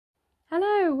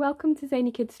Hello, welcome to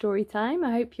Zany Kids Storytime.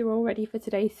 I hope you're all ready for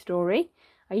today's story.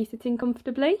 Are you sitting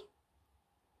comfortably?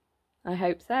 I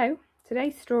hope so.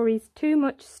 Today's story is Too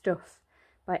Much Stuff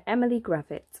by Emily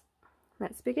Gravett.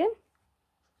 Let's begin.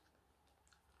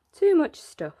 Too Much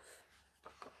Stuff.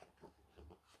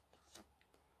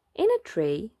 In a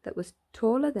tree that was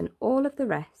taller than all of the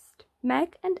rest,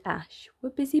 Meg and Ash were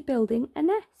busy building a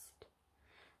nest.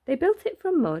 They built it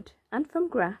from mud and from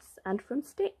grass and from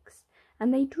sticks,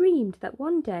 and they dreamed that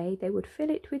one day they would fill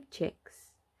it with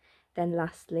chicks. Then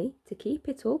lastly, to keep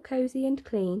it all cosy and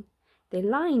clean, they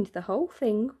lined the whole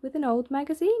thing with an old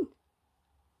magazine.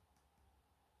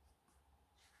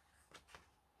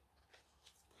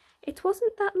 It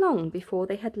wasn't that long before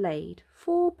they had laid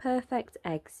 4 perfect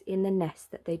eggs in the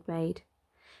nest that they'd made.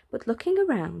 But looking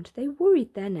around, they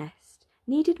worried their nest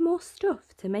needed more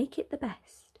stuff to make it the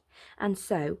best. And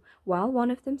so, while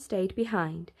one of them stayed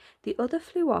behind, the other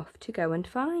flew off to go and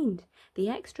find the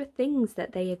extra things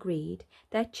that they agreed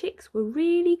their chicks were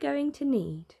really going to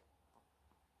need.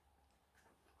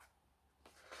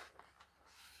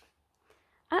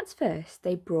 At first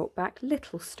they brought back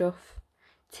little stuff: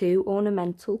 2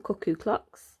 ornamental cuckoo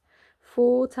clocks,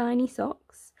 4 tiny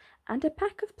socks, and a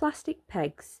pack of plastic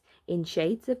pegs in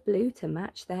shades of blue to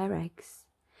match their eggs.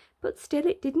 But still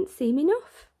it didn't seem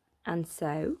enough, and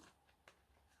so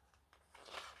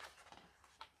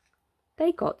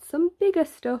they got some bigger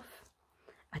stuff.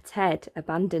 A Ted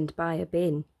abandoned by a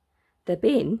bin, the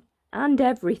bin and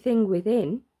everything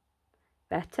within.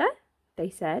 Better,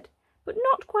 they said, but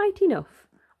not quite enough.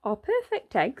 Our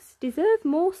perfect eggs deserve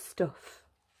more stuff.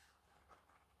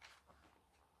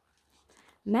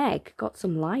 Meg got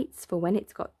some lights for when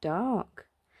it got dark.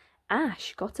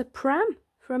 Ash got a pram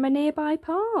from a nearby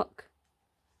park.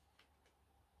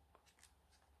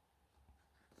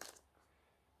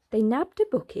 They nabbed a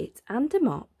bucket and a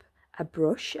mop, a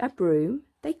brush, a broom,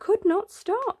 they could not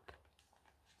stop.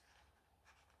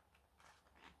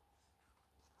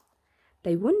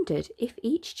 They wondered if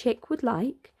each chick would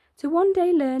like to one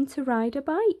day learn to ride a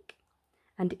bike.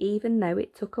 And even though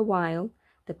it took a while,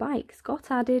 the bikes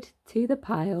got added to the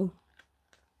pile.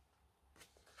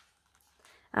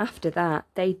 After that,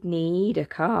 they'd need a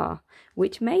car,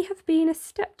 which may have been a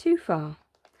step too far,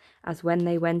 as when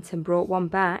they went and brought one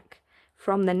back,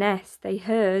 from the nest they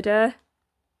heard a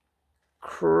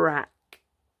crack.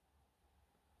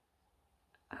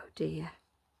 Oh dear.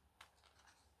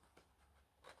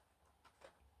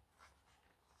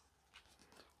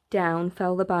 Down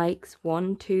fell the bikes,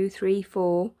 1, 2, 3,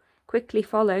 4, quickly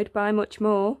followed by much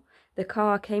more. The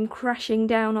car came crashing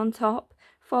down on top,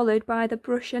 followed by the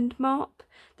brush and mop.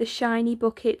 The shiny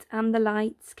bucket and the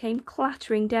lights came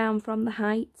clattering down from the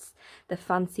heights. The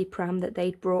fancy pram that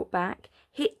they'd brought back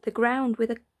hit the ground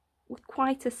with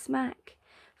quite a smack.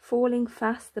 Falling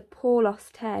fast, the poor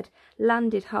lost Ted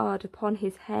landed hard upon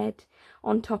his head.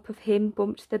 On top of him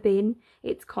bumped the bin,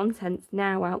 its contents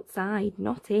now outside,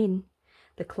 not in.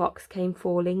 The clocks came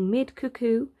falling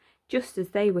mid-cuckoo, just as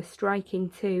they were striking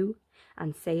 2,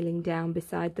 and sailing down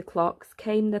beside the clocks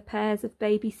came the pairs of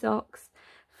baby socks.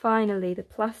 Finally the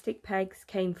plastic pegs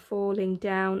came falling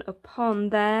down upon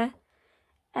their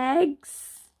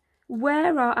eggs.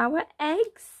 Where are our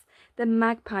eggs? The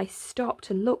magpie stopped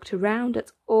and looked around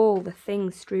at all the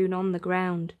things strewn on the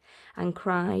ground, and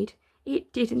cried,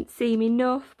 "It didn't seem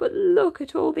enough, but look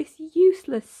at all this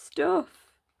useless stuff."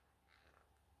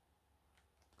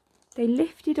 They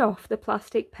lifted off the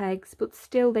plastic pegs, but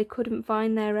still they couldn't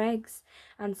find their eggs,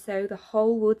 and so the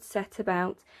whole wood set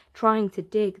about, trying to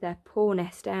dig their poor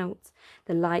nest out.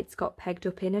 The lights got pegged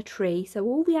up in a tree so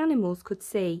all the animals could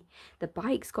see. The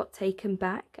bikes got taken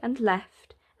back and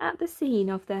left at the scene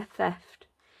of their theft.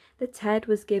 The Ted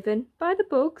was given, by the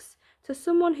bugs, to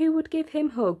someone who would give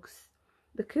him hugs.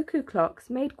 The cuckoo clocks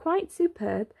made quite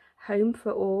superb home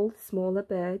for all the smaller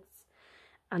birds,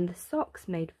 and the socks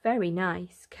made very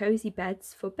nice, cosy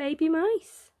beds for baby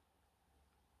mice.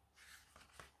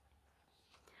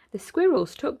 The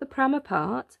squirrels took the pram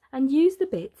apart and used the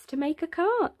bits to make a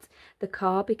cart. The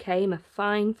car became a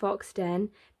fine fox den,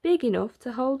 big enough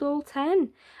to hold all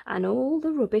 10, and all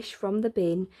the rubbish from the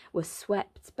bin was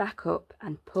swept back up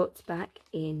and put back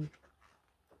in.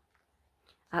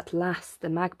 At last the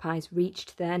magpies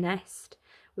reached their nest,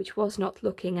 which was not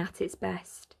looking at its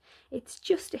best. It's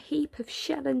just a heap of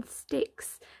shell and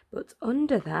sticks, but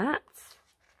under that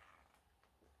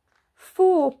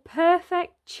 4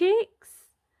 perfect chicks.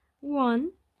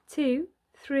 1, 2,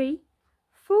 3,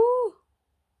 4.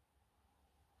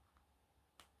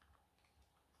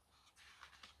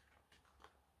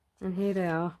 And here they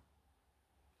are,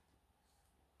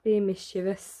 being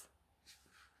mischievous.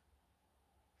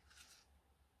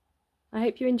 I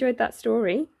hope you enjoyed that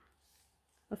story.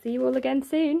 I'll see you all again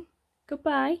soon.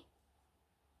 Goodbye.